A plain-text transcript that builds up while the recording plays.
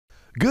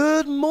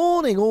Good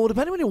morning, or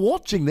depending when you're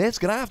watching this,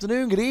 good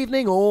afternoon, good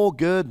evening, or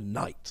good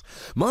night.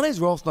 My name's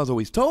Ross, and as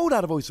always told,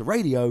 out of Voice of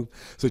Radio.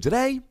 So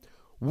today,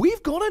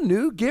 we've got a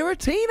new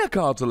Giratina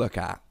card to look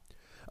at.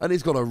 And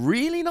it's got a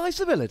really nice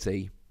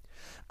ability.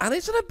 And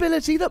it's an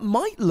ability that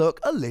might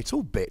look a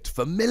little bit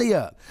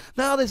familiar.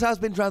 Now, this has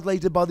been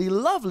translated by the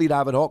lovely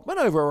David Hochmann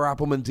over at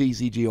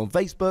RappelmannTCG on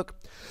Facebook.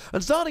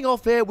 And starting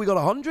off here, we got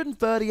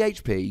 130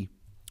 HP.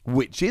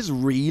 Which is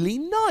really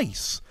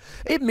nice.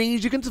 It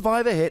means you can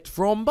survive a hit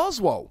from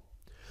Buzzwole.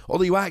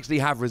 Although you actually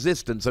have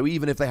resistance, so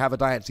even if they have a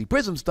Diancie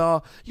Prism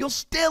Star, you're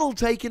still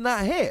taking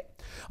that hit.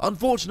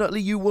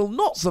 Unfortunately, you will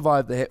not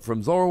survive the hit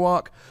from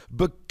Zoroark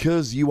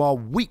because you are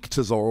weak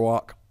to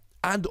Zoroark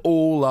and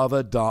all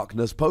other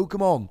Darkness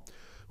Pokemon,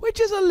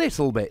 which is a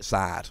little bit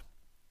sad.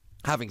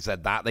 Having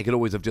said that, they could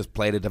always have just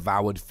played a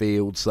Devoured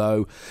Field,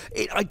 so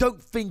I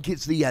don't think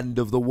it's the end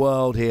of the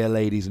world here,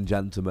 ladies and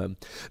gentlemen.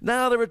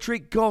 Now, the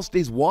retreat cost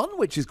is 1,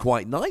 which is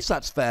quite nice.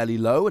 That's fairly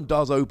low and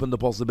does open the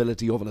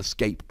possibility of an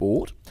escape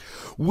board.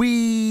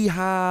 We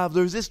have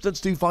the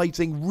resistance to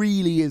fighting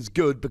really is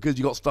good because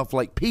you got stuff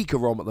like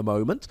Pikarom at the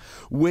moment,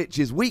 which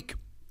is weak.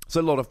 So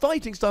a lot of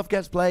fighting stuff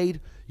gets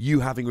played, you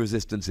having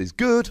resistance is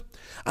good,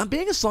 and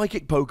being a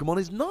psychic Pokemon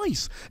is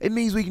nice. It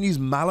means we can use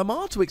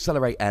Malamar to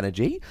accelerate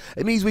energy,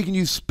 it means we can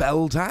use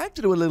Spell Tag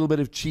to do a little bit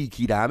of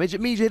cheeky damage,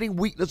 it means you're hitting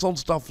weakness on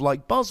stuff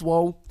like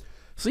Buzzwole.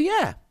 So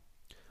yeah,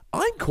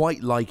 I'm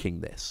quite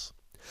liking this.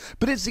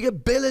 But it's the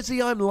ability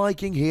I'm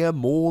liking here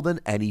more than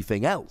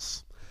anything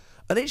else.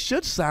 And it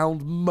should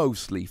sound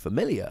mostly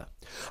familiar.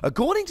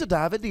 According to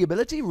David, the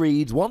ability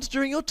reads, once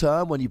during your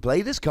turn when you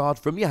play this card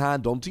from your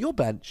hand onto your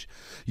bench,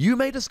 you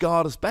may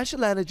discard a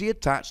special energy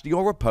attached to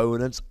your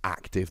opponent's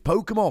active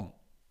Pokemon.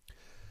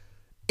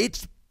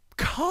 It's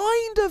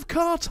kind of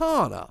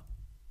Kartana.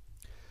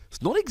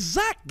 It's not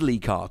exactly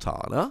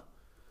Kartana.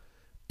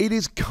 It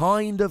is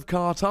kind of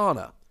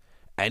Kartana.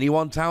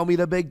 Anyone tell me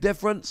the big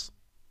difference?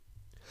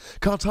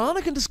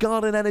 Kartana can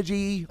discard an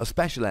energy, a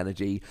special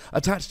energy,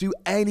 attached to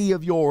any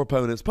of your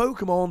opponent's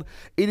Pokemon.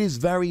 It is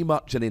very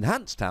much an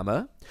enhanced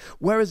hammer,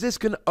 whereas this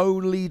can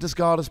only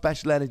discard a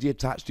special energy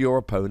attached to your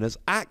opponent's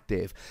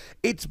active.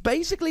 It's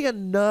basically a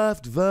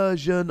nerfed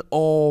version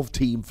of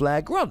Team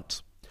Flare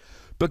Grunt,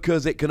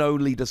 because it can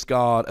only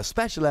discard a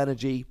special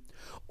energy,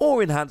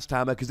 or enhanced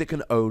hammer because it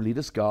can only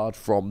discard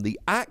from the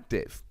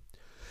active.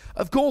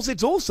 Of course,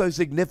 it's also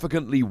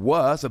significantly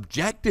worse,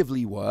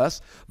 objectively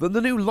worse, than the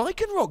new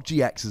Lycanroc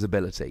GX's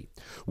ability,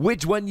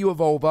 which when you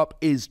evolve up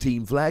is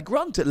Team Flare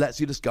Grunt. It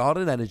lets you discard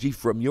an energy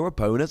from your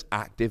opponent's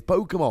active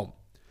Pokemon.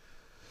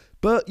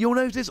 But you'll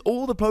notice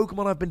all the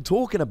Pokemon I've been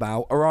talking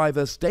about are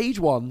either Stage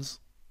 1s,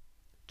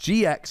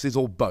 GXs,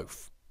 or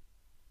both.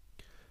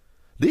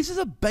 This is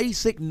a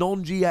basic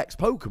non-GX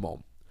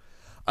Pokemon.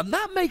 And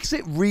that makes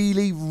it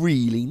really,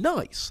 really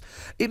nice.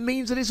 It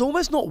means that it's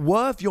almost not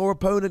worth your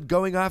opponent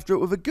going after it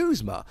with a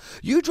Guzma.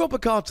 You drop a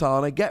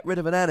Kartana, get rid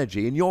of an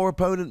energy, and your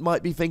opponent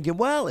might be thinking,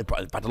 well, in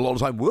fact, a lot of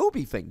time will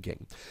be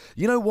thinking,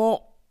 you know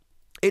what?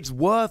 It's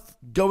worth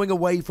going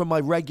away from my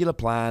regular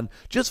plan,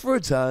 just for a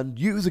turn,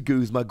 use a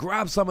Guzma,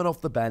 grab someone off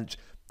the bench,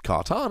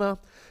 Kartana,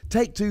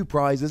 take 2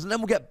 prizes, and then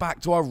we'll get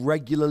back to our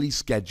regularly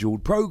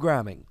scheduled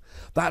programming.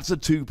 That's a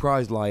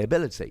 2-prize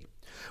liability.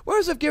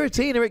 Whereas with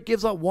Giratina, it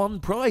gives up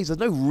 1 prize. There's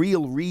no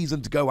real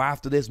reason to go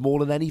after this more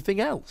than anything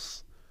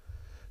else.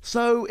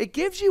 So it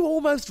gives you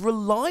almost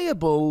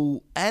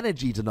reliable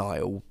energy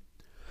denial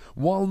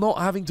while not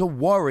having to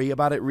worry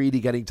about it really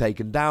getting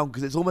taken down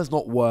because it's almost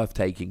not worth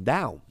taking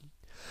down.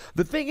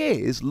 The thing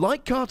is,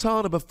 like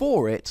Kartana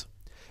before it,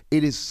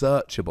 it is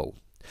searchable.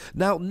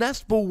 Now,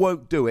 Nest Ball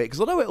won't do it because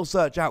although it'll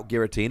search out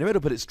Giratina,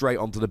 it'll put it straight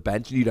onto the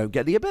bench and you don't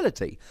get the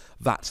ability.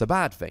 That's a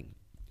bad thing.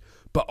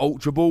 But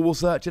Ultra Ball will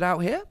search it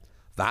out here.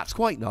 That's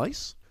quite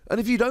nice. And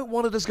if you don't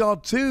want to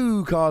discard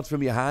 2 cards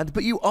from your hand,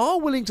 but you are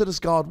willing to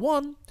discard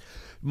 1,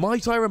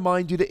 might I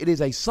remind you that it is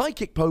a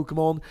psychic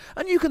Pokemon,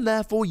 and you can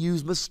therefore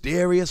use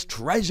Mysterious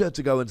Treasure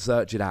to go and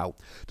search it out.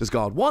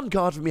 Discard 1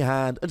 card from your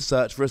hand and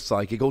search for a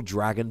psychic or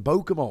dragon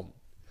Pokemon.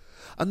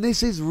 And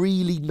this is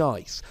really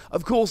nice.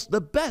 Of course, the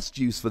best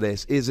use for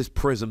this is this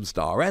Prism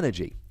Star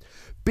energy.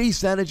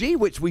 Beast energy,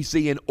 which we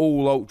see in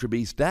all Ultra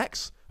Beast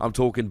decks. I'm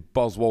talking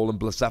Buzzwole and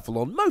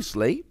Blacephalon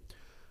mostly.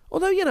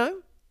 Although, you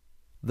know,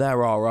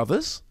 there are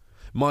others.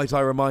 Might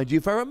I remind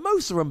you,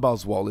 Pheromosa and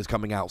Buzzwole is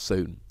coming out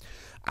soon,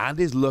 and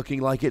is looking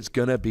like it's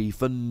gonna be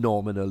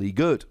phenomenally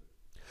good.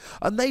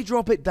 And they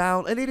drop it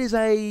down, and it is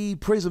a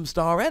Prism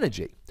Star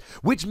energy,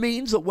 which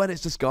means that when it's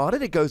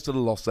discarded, it goes to the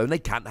lost zone. They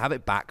can't have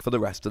it back for the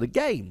rest of the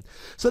game.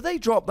 So they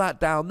drop that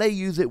down, they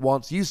use it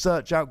once, you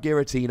search out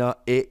Giratina,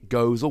 it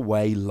goes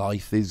away,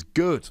 life is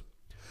good.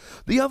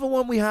 The other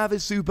one we have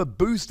is Super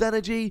Boost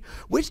Energy,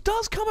 which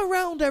does come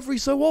around every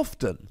so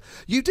often.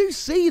 You do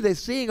see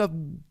this seeing a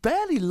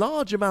fairly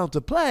large amount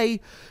of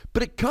play,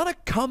 but it kind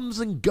of comes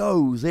and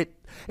goes. It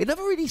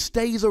never really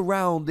stays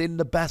around in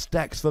the best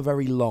decks for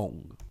very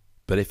long.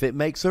 But if it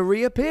makes a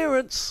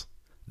reappearance,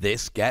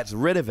 this gets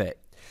rid of it.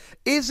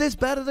 Is this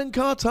better than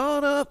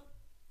Kartana?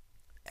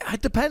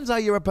 It depends how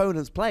your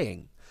opponent's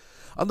playing.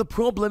 And the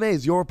problem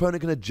is your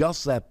opponent can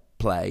adjust their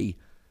play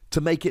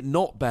to make it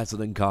not better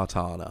than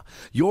Giratina.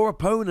 Your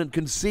opponent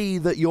can see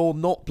that you're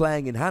not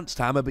playing Enhanced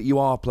Hammer, but you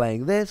are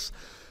playing this,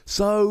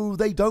 so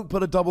they don't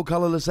put a double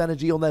colorless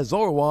energy on their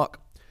Zoroark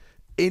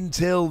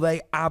until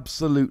they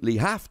absolutely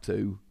have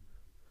to.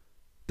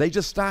 They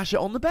just stash it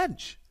on the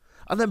bench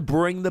and then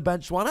bring the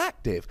bench one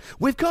active.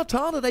 With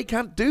Giratina, they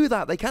can't do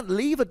that. They can't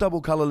leave a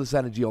double colorless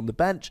energy on the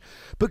bench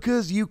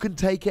because you can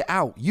take it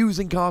out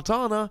using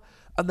Giratina,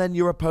 and then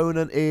your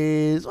opponent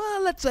is,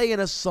 well, let's say in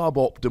a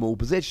suboptimal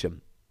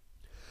position.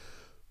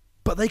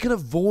 But they can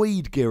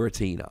avoid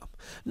Giratina.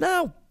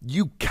 Now,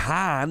 you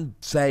can,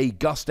 say,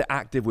 gust it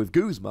active with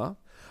Guzma,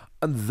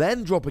 and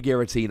then drop a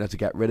Giratina to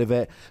get rid of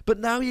it, but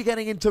now you're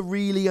getting into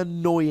really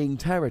annoying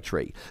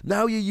territory.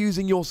 Now you're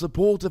using your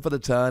supporter for the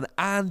turn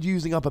and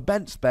using up a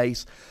bench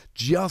space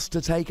just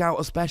to take out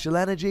a special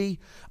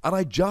energy, and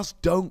I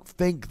just don't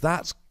think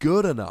that's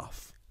good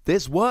enough.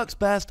 This works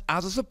best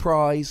as a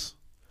surprise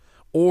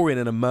or in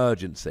an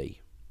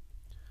emergency.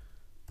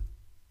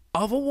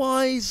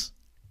 Otherwise,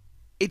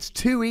 it's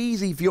too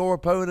easy for your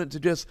opponent to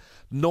just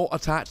not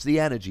attach the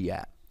energy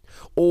yet,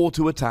 or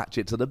to attach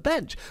it to the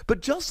bench.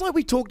 But just like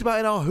we talked about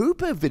in our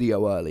Hooper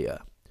video earlier,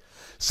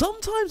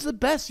 sometimes the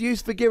best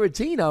use for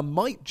Giratina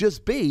might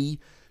just be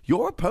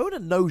your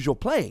opponent knows you're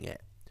playing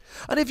it.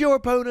 And if your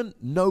opponent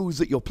knows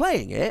that you're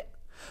playing it,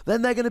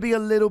 then they're going to be a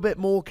little bit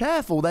more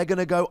careful. They're going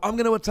to go, I'm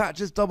going to attach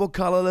this double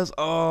colorless.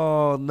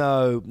 Oh,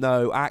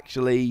 no,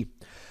 actually,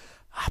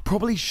 I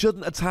probably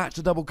shouldn't attach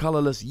the double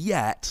colorless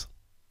yet.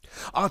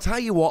 I'll tell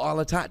you what,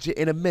 I'll attach it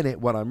in a minute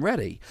when I'm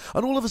ready.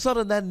 And all of a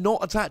sudden, they're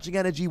not attaching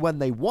energy when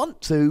they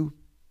want to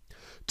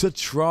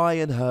try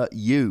and hurt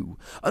you.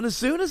 And as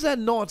soon as they're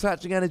not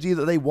attaching energy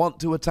that they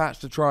want to attach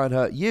to try and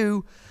hurt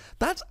you,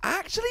 that's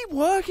actually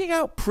working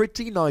out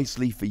pretty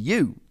nicely for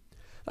you.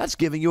 That's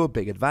giving you a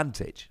big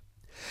advantage.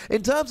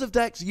 In terms of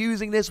decks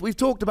using this, we've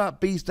talked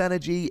about Beast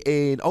Energy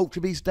in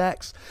Ultra Beast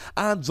decks,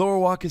 and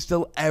Zoroark is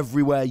still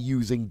everywhere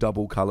using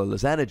double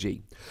colorless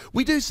energy.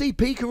 We do see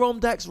Pikarom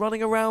decks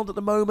running around at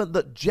the moment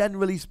that,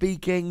 generally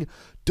speaking,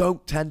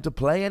 don't tend to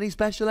play any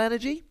special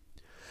energy.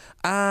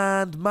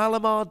 And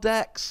Malamar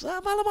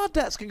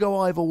decks can go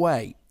either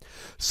way.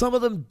 Some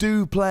of them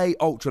do play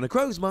Ultra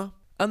Necrozma,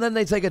 and then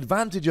they take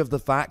advantage of the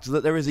fact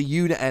that there is a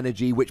unit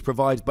energy which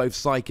provides both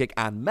psychic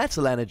and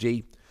metal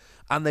energy,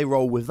 and they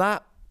roll with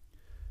that.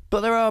 But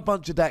there are a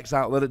bunch of decks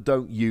out there that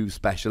don't use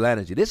special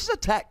energy. This is a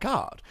tech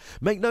card.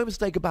 Make no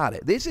mistake about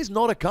it. This is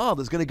not a card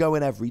that's going to go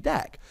in every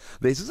deck.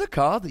 This is a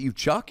card that you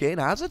chuck in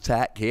as a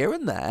tech here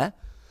and there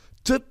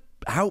to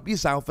help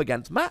yourself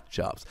against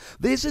matchups.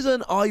 This is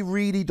an I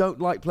really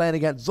don't like playing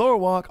against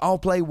Zoroark. I'll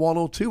play one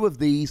or two of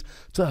these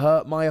to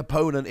hurt my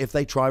opponent if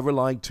they try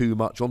relying too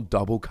much on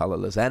double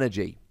colorless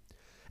energy.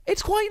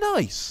 It's quite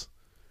nice.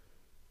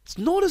 It's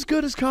not as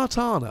good as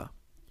Giratina,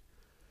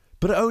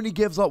 but it only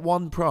gives up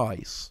one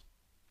prize.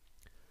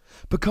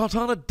 But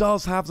Giratina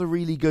does have the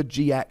really good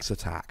GX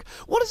attack.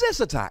 What does this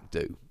attack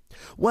do?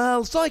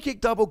 Well,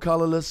 Psychic double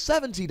colorless,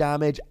 70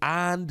 damage,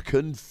 and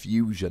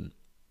Confusion.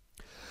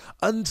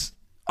 And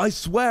I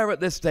swear at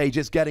this stage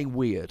it's getting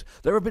weird.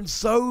 There have been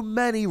so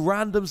many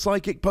random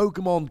Psychic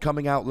Pokemon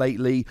coming out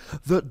lately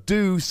that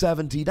do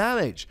 70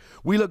 damage.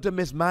 We looked at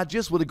Miss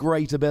Magius with a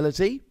great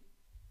ability.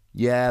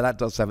 Yeah, that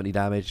does 70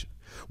 damage.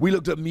 We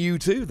looked at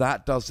Mewtwo.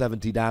 That does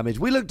 70 damage.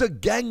 We looked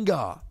at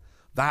Gengar.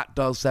 That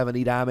does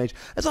 70 damage.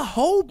 There's a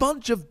whole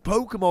bunch of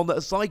Pokemon that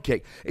are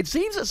Psychic. It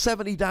seems that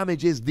 70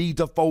 damage is the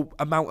default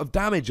amount of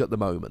damage at the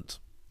moment.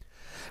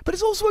 But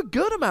it's also a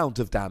good amount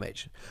of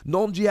damage.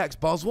 Non-GX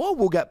Buzzwole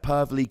will get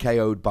perfectly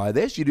KO'd by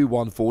this. You do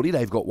 140,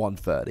 they've got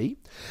 130.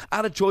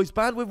 Add a Choice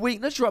Band with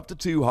weakness, you're up to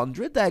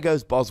 200. There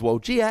goes Buzzwole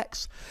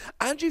GX.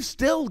 And you've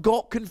still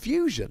got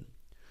Confusion.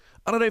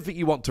 And I don't think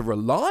you want to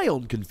rely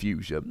on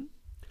Confusion.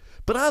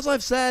 But as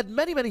I've said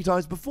many, many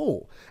times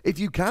before, if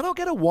you cannot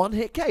get a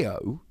one-hit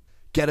KO,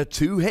 get a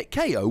two-hit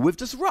KO with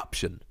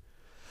Disruption.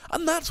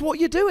 And that's what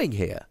you're doing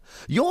here.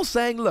 You're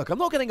saying, look, I'm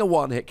not getting a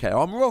one-hit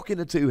KO, I'm rocking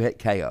a two-hit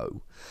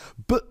KO.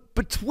 But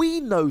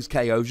between those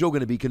KOs, you're going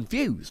to be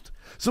confused.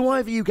 So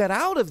either you get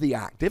out of the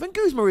active, and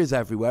Guzma is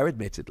everywhere,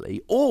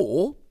 admittedly,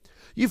 or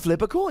you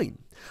flip a coin.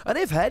 And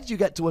if heads, you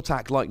get to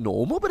attack like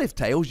normal, but if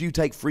tails, you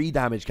take 3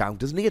 damage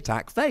counters and the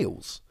attack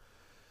fails.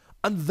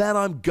 And then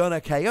I'm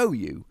gonna KO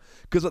you.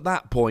 Because at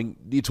that point,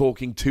 you're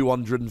talking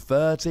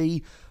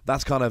 230.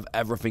 That's kind of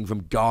everything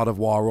from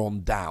Gardevoir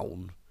on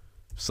down.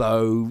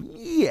 So,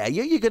 yeah,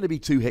 you're going to be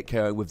 2-hit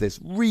KOing with this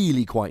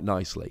really quite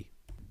nicely.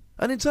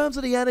 And in terms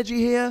of the energy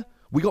here,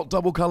 we got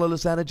double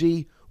colorless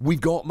energy. We've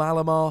got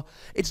Malamar.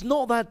 It's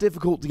not that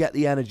difficult to get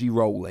the energy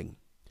rolling.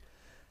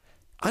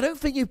 I don't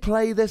think you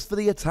play this for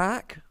the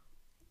attack.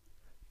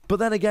 But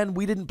then again,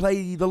 we didn't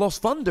play the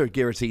Lost Thunder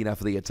Giratina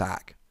for the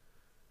attack.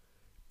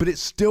 But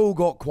it's still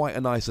got quite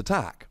a nice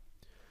attack.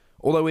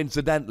 Although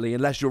incidentally,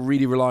 unless you're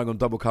really relying on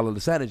double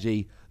colorless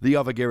energy, the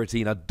other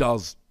Giratina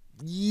does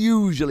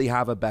usually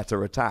have a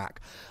better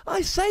attack.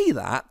 I say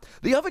that,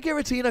 the other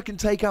Giratina can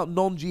take out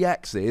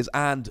non-GXs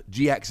and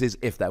GXs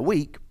if they're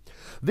weak,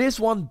 This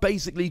one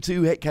basically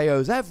 2-hit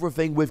KOs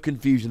everything with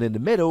confusion in the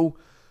middle,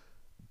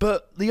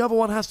 but the other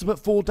one has to put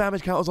 4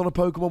 damage counters on a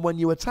Pokemon when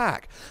you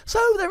attack. So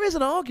there is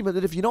an argument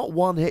that if you're not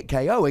 1-hit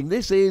KOing,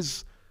 this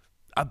is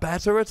a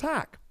better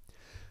attack.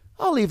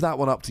 I'll leave that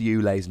one up to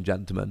you, ladies and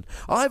gentlemen.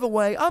 Either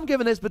way, I'm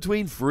giving this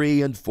between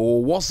 3 and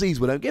 4 Wassies.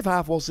 We don't give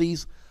half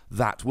Wassies.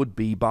 That would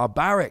be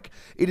barbaric.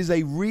 It is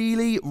a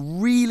really,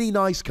 really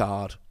nice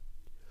card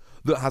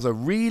that has a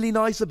really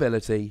nice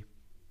ability,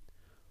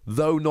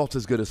 though not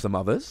as good as some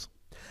others,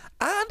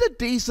 and a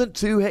decent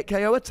 2-hit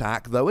KO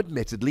attack, though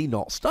admittedly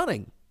not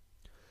stunning.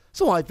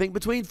 So I think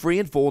between 3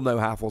 and 4 no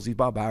half Wassies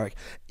barbaric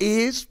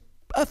is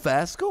a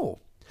fair score.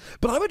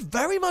 But I would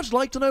very much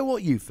like to know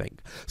what you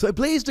think. So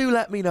please do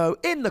let me know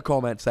in the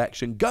comment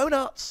section. Go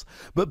nuts.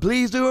 But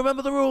please do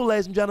remember the rule,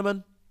 ladies and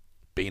gentlemen.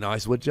 Be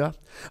nice, would ya?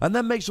 And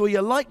then make sure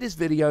you like this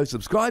video,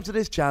 subscribe to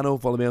this channel,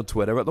 follow me on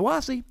Twitter at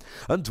 @TheWassie,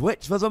 and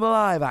Twitch for some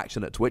live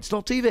action at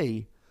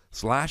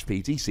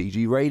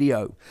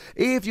twitch.tv/PTCGRadio.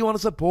 If you want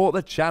to support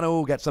the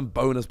channel, get some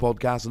bonus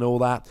podcasts and all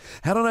that,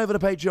 head on over to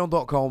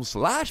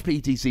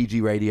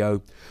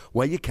patreon.com/PTCGRadio,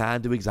 where you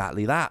can do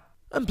exactly that.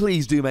 And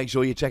please do make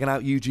sure you're checking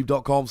out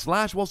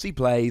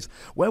youtube.com/WassiePlays,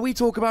 where we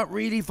talk about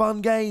really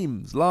fun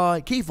games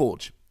like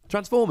Keyforge,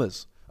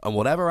 Transformers, and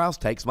whatever else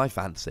takes my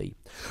fancy.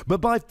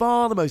 But by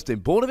far the most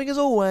important thing as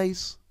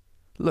always,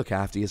 look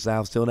after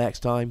yourselves till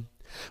next time.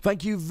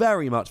 Thank you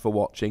very much for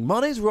watching.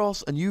 My name's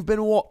Ross, and you've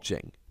been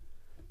watching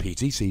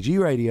PTCG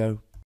Radio.